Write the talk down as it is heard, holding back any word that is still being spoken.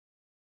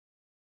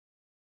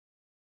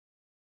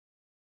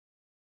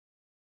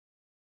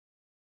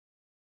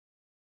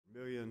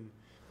million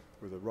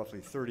with a roughly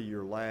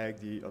 30-year lag.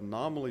 The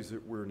anomalies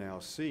that we're now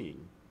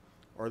seeing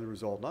are the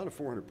result not of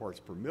 400 parts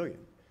per million.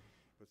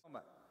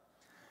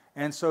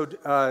 And so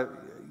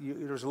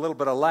there's a little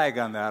bit of lag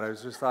on that. I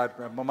was just thought,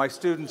 well, my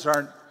students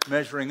aren't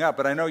measuring up,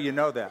 but I know you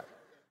know that.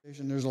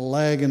 There's a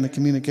lag in the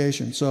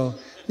communication, so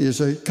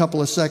there's a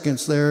couple of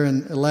seconds there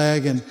and a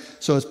lag, and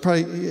so it's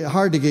probably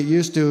hard to get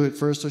used to at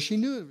first. So she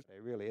knew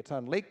it. Really, it's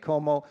on Lake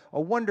Como, a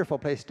wonderful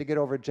place to get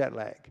over jet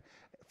lag.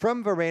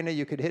 From Varena,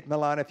 you could hit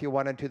Milan if you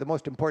wanted to, the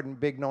most important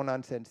big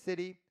no-nonsense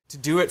city. To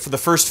do it for the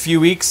first few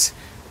weeks,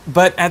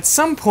 but at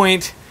some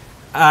point,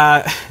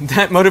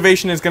 that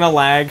motivation is going to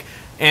lag,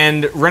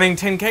 and running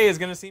 10K is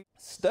going to seem...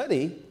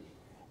 Study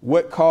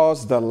what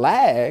caused the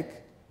lag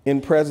in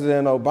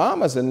President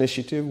Obama's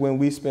initiative when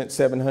we spent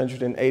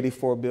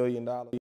 $784 billion.